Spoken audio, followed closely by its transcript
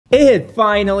It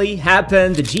finally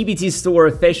happened. The GPT Store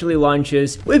officially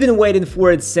launches. We've been waiting for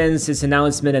it since its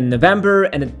announcement in November,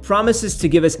 and it promises to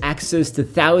give us access to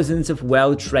thousands of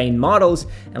well-trained models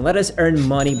and let us earn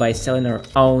money by selling our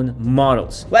own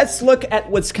models. Let's look at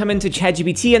what's coming to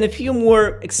ChatGPT and a few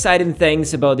more exciting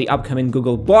things about the upcoming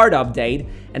Google Bard update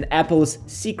and Apple's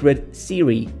secret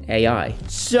Siri AI.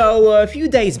 So a few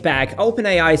days back,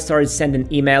 OpenAI started sending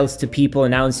emails to people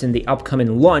announcing the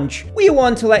upcoming launch. We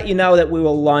want to let you know that we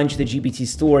will launch the GPT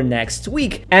Store next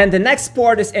week. And the next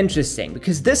part is interesting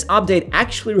because this update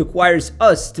actually requires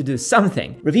us to do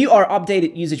something. Review our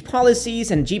updated usage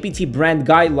policies and GPT brand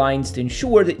guidelines to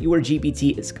ensure that your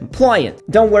GPT is compliant.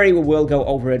 Don't worry, we will go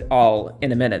over it all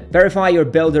in a minute. Verify your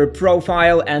builder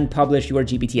profile and publish your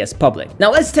GPT as public.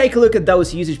 Now let's take a look at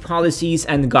those usage policies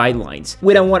and guidelines.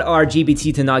 We don't want our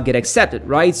GPT to not get accepted,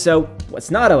 right? So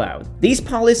what's not allowed? These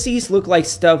policies look like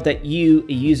stuff that you,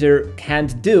 a user,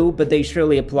 can't do, but they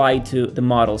surely apply to the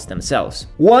models themselves.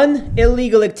 1.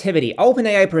 Illegal activity.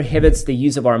 OpenAI prohibits the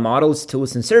use of our models,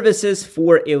 tools, and services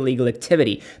for illegal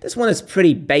activity. This one is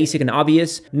pretty basic and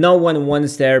obvious. No one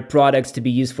wants their products to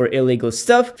be used for illegal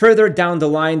stuff. Further down the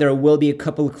line, there will be a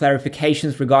couple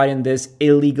clarifications regarding this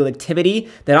illegal activity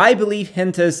that I believe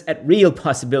hint us at real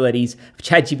possibilities of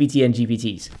ChatGPT and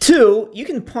GPTs. 2. You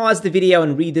can pause the video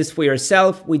and read this for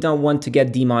yourself. We don't want to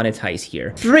get demonetized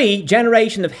here. 3.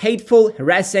 Generation of hateful,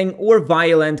 harassing, or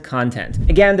violent content.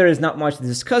 Again, there is not much to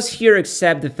discuss here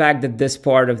except the fact that this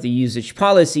part of the usage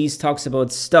policies talks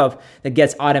about stuff that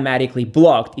gets automatically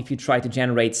blocked if you try to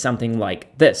generate something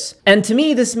like this. And to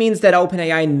me, this means that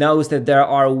OpenAI knows that there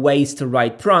are ways to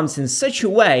write prompts in such a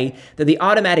way that the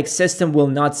automatic system will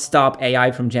not stop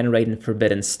AI from generating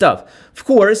forbidden stuff. Of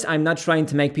course, I'm not trying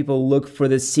to make people look for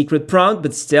this secret prompt,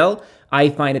 but still, I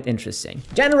find it interesting.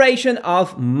 Generation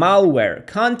of malware.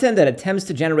 Content that attempts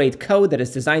to generate code that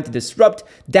is designed to disrupt,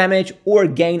 damage, or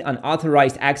gain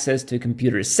unauthorized access to a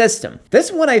computer system. This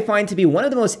one I find to be one of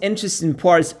the most interesting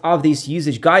parts of these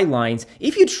usage guidelines.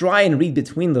 If you try and read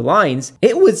between the lines,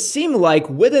 it would seem like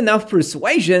with enough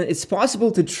persuasion, it's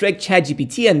possible to trick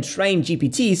ChatGPT and train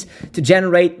GPTs to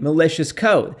generate malicious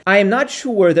code. I am not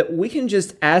sure that we can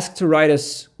just ask to write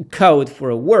us code for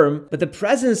a worm, but the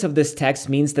presence of this text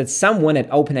means that someone at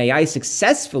OpenAI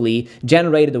successfully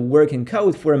generated a working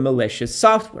code for a malicious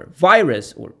software,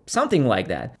 virus, or something like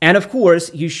that. And of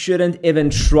course, you shouldn't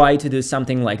even try to do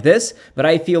something like this, but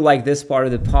I feel like this part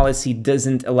of the policy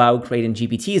doesn't allow creating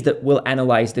GPTs that will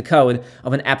analyze the code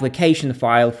of an application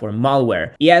file for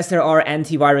malware. Yes, there are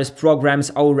antivirus programs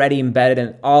already embedded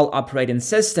in all operating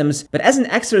systems, but as an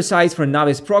exercise for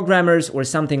novice programmers or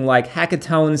something like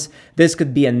hackathons, this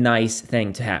could be a nice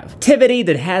thing to have. Activity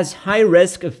that has high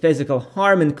risk of physical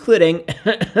harm, including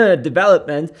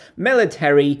development,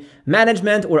 military,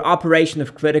 management, or operation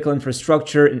of critical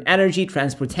infrastructure in energy,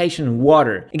 transportation, and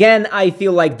water. Again, I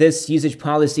feel like this usage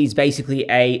policy is basically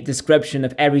a description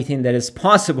of everything that is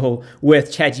possible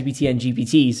with ChatGPT and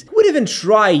GPTs. Who would even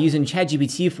try using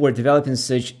ChatGPT for developing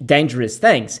such dangerous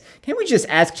things? Can we just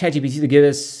ask ChatGPT to give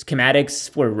us schematics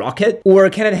for a rocket? Or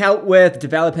can it help with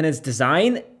developing its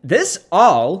design? This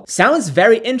all sounds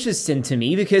very interesting to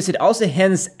me because it also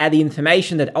hints at the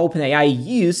information that OpenAI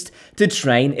used to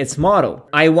train its model.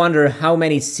 I wonder how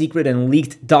many secret and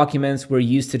leaked documents were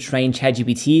used to train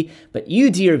ChatGPT, but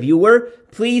you, dear viewer,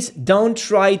 please don't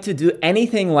try to do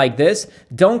anything like this.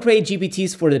 Don't create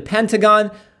GPTs for the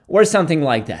Pentagon or something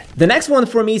like that. The next one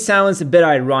for me sounds a bit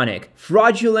ironic.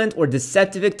 Fraudulent or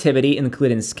deceptive activity,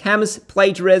 including scams,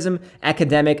 plagiarism,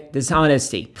 academic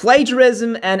dishonesty.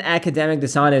 Plagiarism and academic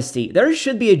dishonesty. There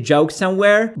should be a joke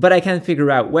somewhere, but I can't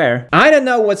figure out where. I don't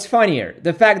know what's funnier.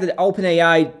 The fact that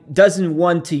OpenAI doesn't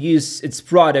want to use its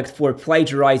product for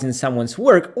plagiarizing someone's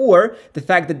work, or the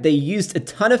fact that they used a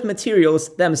ton of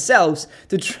materials themselves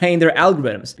to train their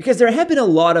algorithms. Because there have been a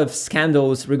lot of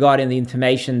scandals regarding the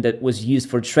information that was used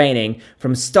for training,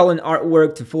 from stolen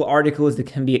artwork to full articles that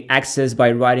can be accessed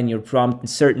by writing your prompt in a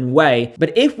certain way.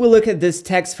 But if we look at this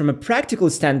text from a practical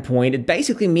standpoint, it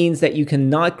basically means that you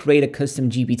cannot create a custom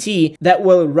GPT that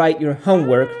will write your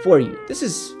homework for you. This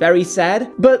is very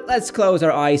sad, but let's close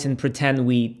our eyes and pretend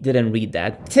we didn't read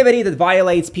that. Activity that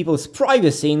violates people's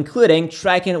privacy, including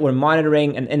tracking or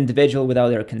monitoring an individual without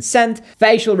their consent,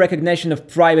 facial recognition of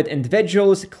private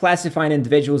individuals, classifying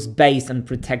individuals based on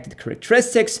protected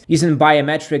characteristics, using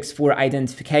biometrics for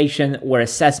identification or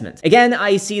assessment. Again,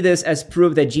 I see this as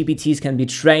proof that GPTs can be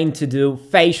trained to do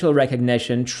facial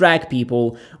recognition, track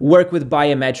people, work with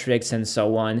biometrics, and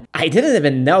so on. I didn't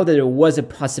even know that there was a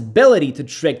possibility to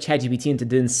trick ChatGPT into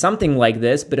doing something like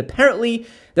this, but apparently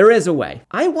There is a way.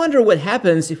 I wonder what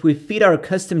happens if we feed our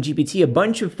custom GPT a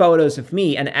bunch of photos of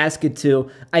me and ask it to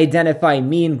identify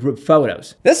me in group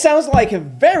photos. This sounds like a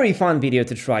very fun video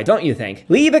to try, don't you think?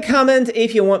 Leave a comment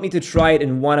if you want me to try it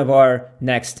in one of our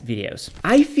next videos.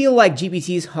 I feel like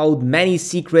GPTs hold many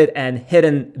secret and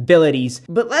hidden abilities,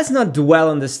 but let's not dwell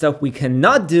on the stuff we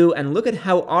cannot do and look at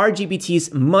how our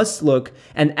GPTs must look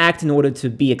and act in order to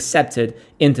be accepted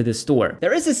into the store.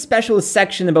 There is a special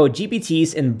section about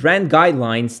GPTs in brand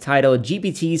guidelines titled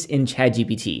GPTs in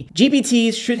ChatGPT.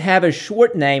 GPTs should have a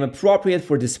short name appropriate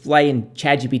for display in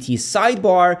ChatGPT's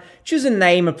sidebar. Choose a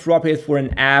name appropriate for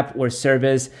an app or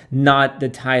service, not the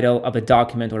title of a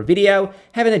document or video.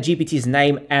 Having a GPT's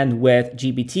name end with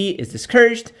GPT is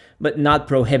discouraged, but not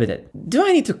prohibited. Do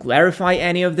I need to clarify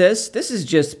any of this? This is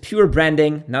just pure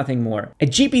branding, nothing more. A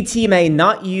GPT may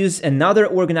not use another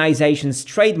organization's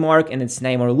trademark in its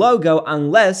name or logo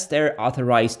unless they're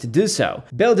authorized to do so.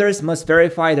 Builders must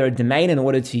verify their domain in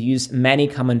order to use many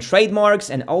common trademarks,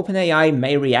 and OpenAI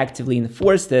may reactively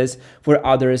enforce this for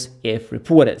others if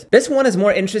reported. This one is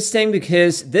more interesting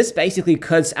because this basically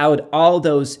cuts out all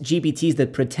those GPTs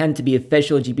that pretend to be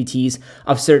official GPTs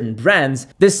of certain brands.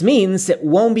 This means it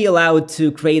won't be allowed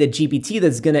to create a GPT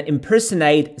that's gonna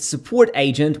impersonate a support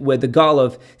agent with the goal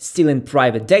of stealing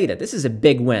private data. This is a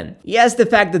big win. Yes, the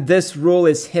fact that this rule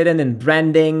is hidden in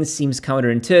branding seems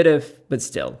counterintuitive, but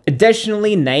still.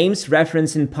 Additionally, names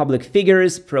referencing public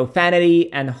figures,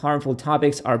 profanity, and harmful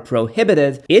topics are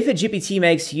prohibited. If a GPT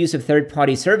makes use of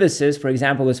third-party services, for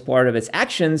example, as part of its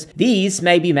actions, these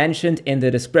may be mentioned in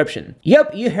the description.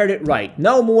 Yep, you heard it right.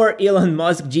 No more Elon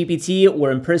Musk GPT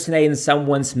or impersonating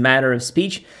someone's manner of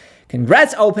speech.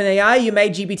 Congrats OpenAI, you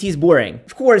made GPTs boring.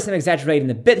 Of course, I'm exaggerating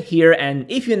a bit here, and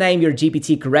if you name your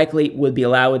GPT correctly, it would be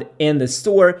allowed in the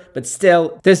store, but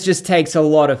still, this just takes a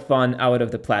lot of fun out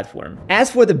of the platform.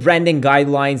 As for the branding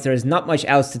guidelines, there is not much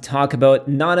else to talk about.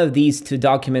 None of these two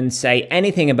documents say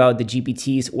anything about the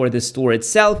GPTs or the store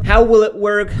itself. How will it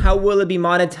work? How will it be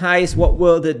monetized? What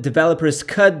will the developer's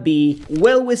cut be?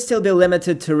 Will we still be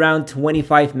limited to around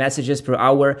 25 messages per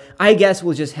hour? I guess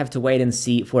we'll just have to wait and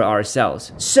see for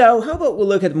ourselves. So, how about we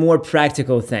look at more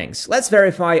practical things? Let's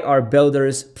verify our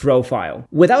builder's profile.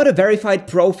 Without a verified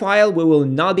profile, we will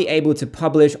not be able to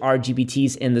publish our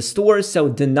GPTs in the store, so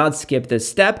do not skip this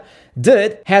step. Do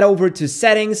it, head over to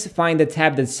settings, find the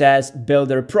tab that says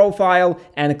builder profile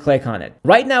and click on it.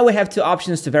 Right now we have two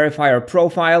options to verify our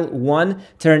profile. One,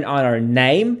 turn on our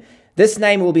name. This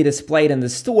name will be displayed in the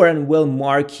store and will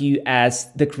mark you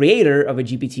as the creator of a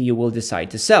GPT you will decide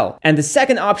to sell. And the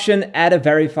second option, add a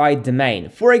verified domain.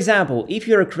 For example, if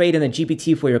you're creating a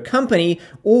GPT for your company,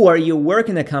 or you work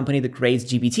in a company that creates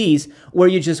GPTs, or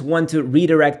you just want to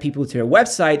redirect people to your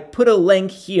website, put a link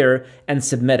here and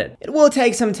submit it. It will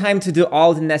take some time to do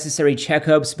all the necessary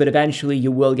checkups, but eventually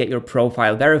you will get your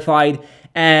profile verified.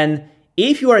 And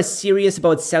if you are serious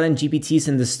about selling GPTs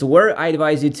in the store, I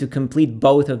advise you to complete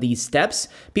both of these steps.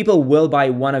 People will buy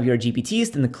one of your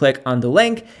GPTs, then click on the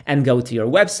link and go to your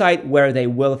website where they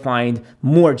will find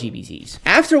more GPTs.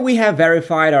 After we have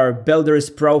verified our builder's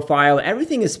profile,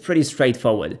 everything is pretty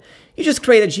straightforward. You just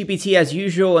create a GPT as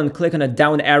usual and click on a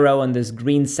down arrow on this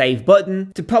green save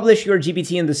button. To publish your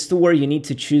GPT in the store, you need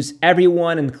to choose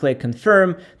everyone and click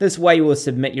confirm. This way you will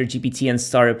submit your GPT and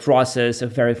start a process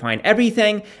of verifying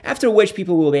everything, after which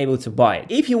people will be able to buy it.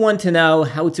 If you want to know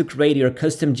how to create your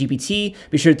custom GPT,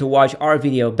 be sure to watch our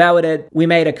video about it. We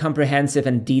made a comprehensive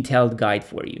and detailed guide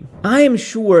for you. I am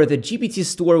sure the GPT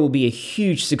Store will be a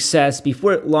huge success.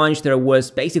 Before it launched, there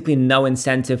was basically no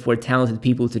incentive for talented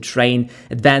people to train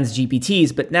advanced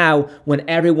GPTs, but now when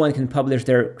everyone can publish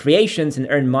their creations and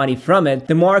earn money from it,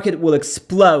 the market will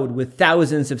explode with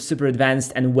thousands of super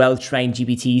advanced and well-trained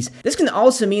GPTs. This can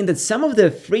also mean that some of the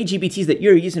free GPTs that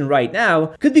you're using right now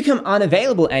could become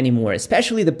unavailable anymore,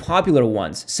 especially the popular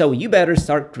ones, so you better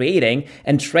start creating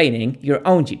and training your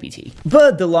own GPT.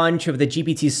 But the launch of the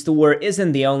GPT Store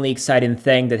isn't the only exciting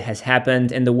thing that has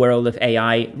happened in the world of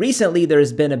AI. Recently,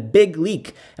 there's been a big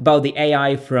leak about the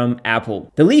AI from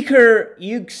Apple. The leaker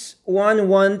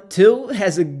X112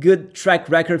 has a good track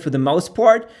record for the most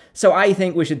part, so I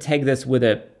think we should take this with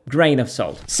a grain of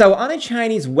salt. So on a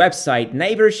Chinese website,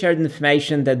 Naver shared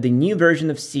information that the new version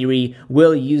of Siri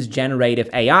will use generative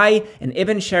AI, and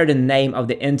even shared the name of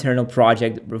the internal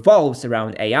project that revolves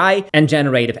around AI and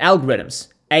generative algorithms.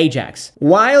 Ajax.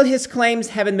 While his claims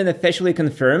haven't been officially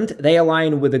confirmed, they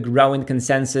align with the growing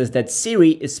consensus that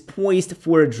Siri is poised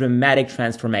for a dramatic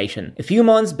transformation. A few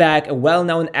months back, a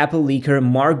well-known Apple leaker,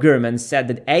 Mark Gurman, said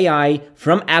that AI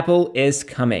from Apple is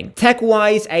coming.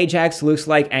 Tech-wise, Ajax looks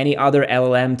like any other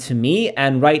LLM to me,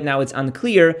 and right now it's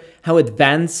unclear how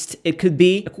advanced it could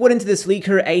be. According to this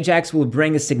leaker, Ajax will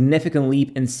bring a significant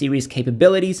leap in Siri's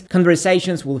capabilities.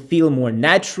 Conversations will feel more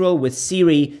natural, with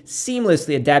Siri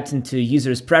seamlessly adapting to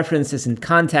users' preferences and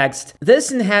context.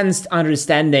 This enhanced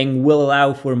understanding will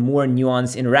allow for more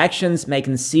nuanced interactions,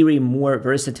 making Siri more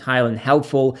versatile and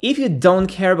helpful. If you don't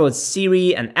care about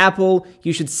Siri and Apple,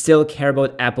 you should still care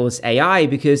about Apple's AI,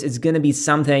 because it's gonna be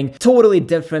something totally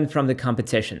different from the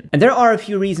competition. And there are a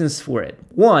few reasons for it.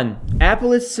 One,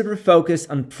 Apple is super focused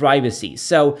on privacy,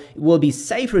 so it will be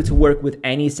safer to work with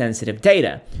any sensitive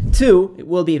data. Two, it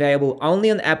will be available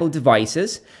only on Apple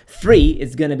devices. Three,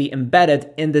 it's going to be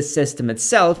embedded in the system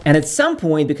itself, and at some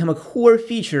point become a core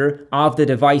feature of the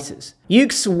devices.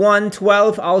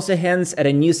 UX112 also hints at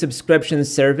a new subscription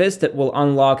service that will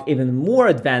unlock even more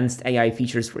advanced AI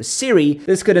features for Siri.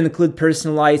 This could include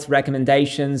personalized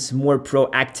recommendations, more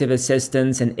proactive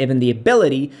assistance, and even the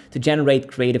ability to generate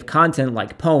creative content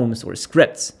like poems or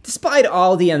scripts. Despite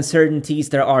all the uncertainties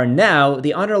there are now,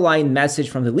 the underlying message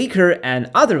from the leaker and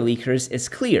other leakers is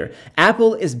clear.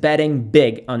 Apple is betting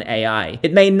big on AI.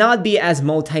 It may not be as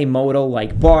multimodal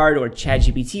like Bard or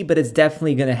ChatGPT, but it's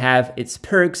definitely going to have its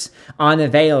perks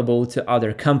unavailable to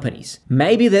other companies.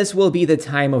 Maybe this will be the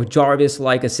time of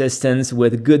Jarvis-like assistants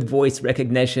with good voice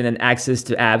recognition and access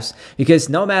to apps, because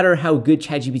no matter how good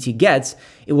ChatGPT gets,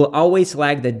 it will always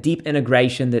lack the deep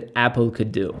integration that Apple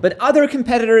could do. But other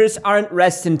competitors aren't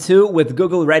resting too, with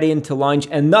Google readying to launch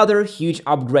another huge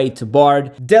upgrade to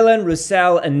Bard. Dylan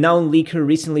Russell, a known leaker,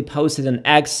 recently posted on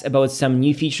X about some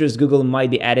new features Google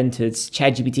might be adding to its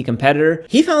ChatGPT competitor.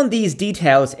 He found these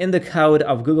details in the code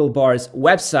of Google Bard's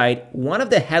website. One of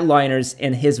the headliners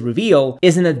in his reveal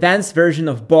is an advanced version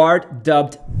of Bard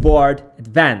dubbed Bard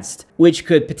Advanced, which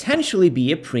could potentially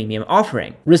be a premium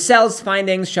offering. Russell's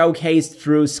findings, showcased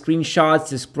through screenshots,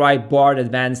 describe Bard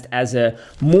Advanced as a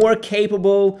more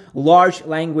capable, large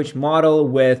language model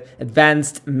with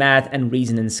advanced math and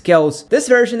reasoning skills. This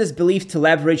version is believed to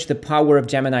leverage the power of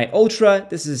Gemini Ultra.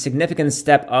 This is a significant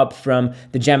step up from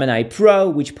the Gemini Pro,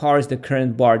 which powers the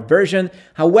current Bard version.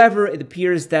 However, it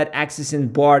appears that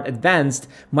accessing Bard Advanced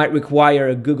might require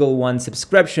a Google One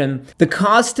subscription. The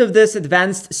cost of this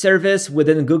advanced service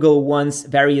within Google One's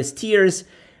various tiers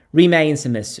remains a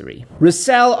mystery.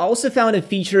 Russell also found a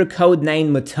feature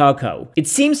codenamed Motoko. It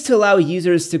seems to allow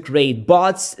users to create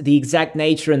bots. The exact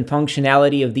nature and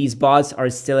functionality of these bots are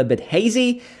still a bit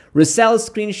hazy. Russell's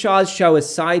screenshots show a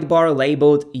sidebar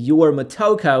labeled Your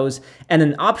Motokos and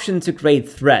an option to create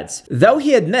threads. Though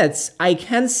he admits, I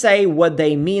can't say what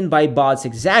they mean by bots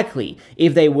exactly,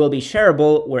 if they will be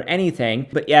shareable or anything,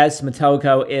 but yes,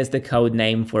 Motoko is the code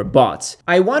name for bots.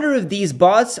 I wonder if these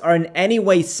bots are in any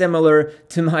way similar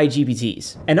to my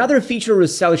GPTs. Another feature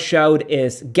Russell showed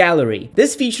is Gallery.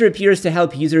 This feature appears to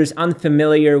help users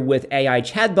unfamiliar with AI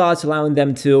chatbots, allowing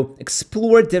them to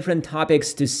explore different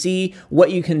topics to see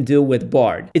what you can do with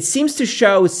Bard. It seems to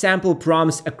show sample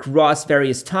prompts across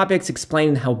various topics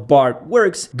explaining how Bard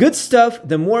works. Good stuff.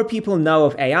 The more people know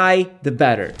of AI, the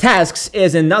better. Tasks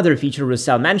is another feature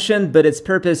Russell mentioned, but its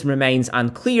purpose remains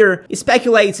unclear. He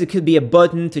speculates it could be a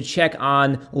button to check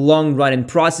on long-running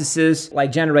processes,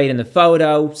 like generating a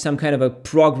photo, some kind of a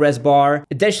progress bar.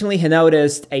 Additionally, he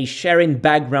noticed a sharing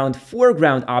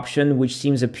background-foreground option, which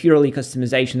seems a purely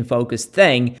customization-focused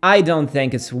thing. I don't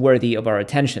think it's worthy of our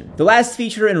attention. The last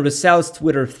feature in Russell's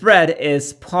Twitter thread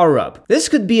is Power Up. This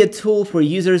could be a tool for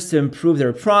users to improve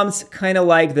their prompts, kind of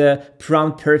like the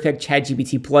Prompt Perfect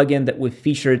ChatGPT plugin that we've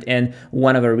featured in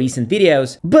one of our recent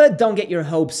videos. But don't get your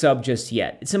hopes up just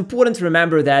yet. It's important to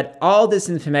remember that all this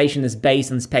information is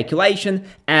based on speculation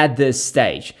at this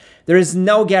stage. There is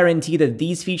no guarantee that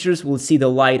these features will see the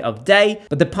light of day,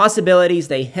 but the possibilities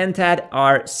they hint at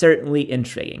are certainly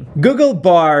intriguing. Google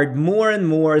Bard more and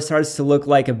more starts to look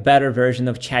like a better version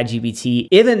of ChatGPT.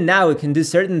 Even now, it can do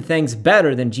certain things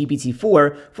better than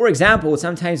GPT-4. For example,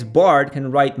 sometimes Bard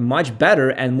can write much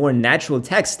better and more natural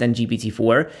text than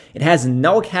GPT-4. It has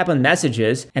no cap on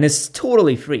messages and is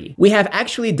totally free. We have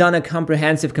actually done a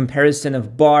comprehensive comparison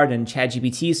of Bard and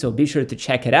ChatGPT, so be sure to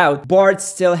check it out. Bard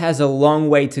still has a long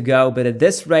way to go, but at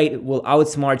this rate, it will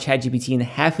outsmart ChatGPT in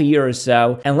half a year or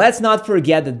so. And let's not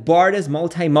forget that Bard is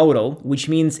multimodal, which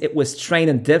means it was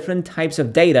trained on different types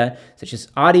of data, such as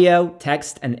audio,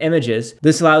 text, and images.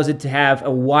 This allows it to have a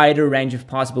wider range of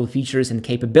possible features and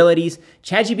capabilities.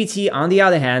 ChatGPT, on the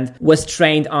other hand, was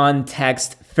trained on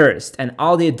text first, and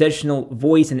all the additional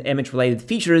voice and image related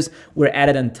features were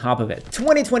added on top of it.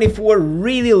 2024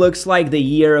 really looks like the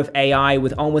year of AI,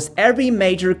 with almost every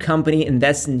major company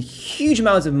investing huge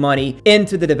amounts of money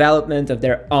into the development of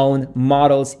their own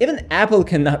models. Even Apple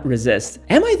cannot resist.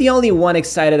 Am I the only one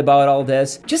excited about all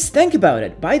this? Just think about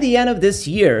it. By the end of this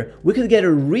year, we could get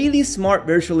a really smart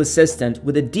virtual assistant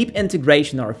with a deep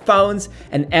integration in our phones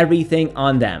and everything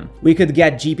on them. We could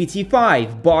get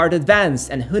GPT-5, Bard Advanced,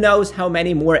 and who knows how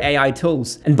many more AI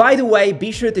tools. And by the way,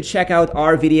 be sure to check out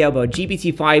our video about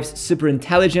GPT-5's super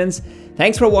intelligence.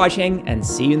 Thanks for watching, and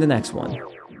see you in the next one.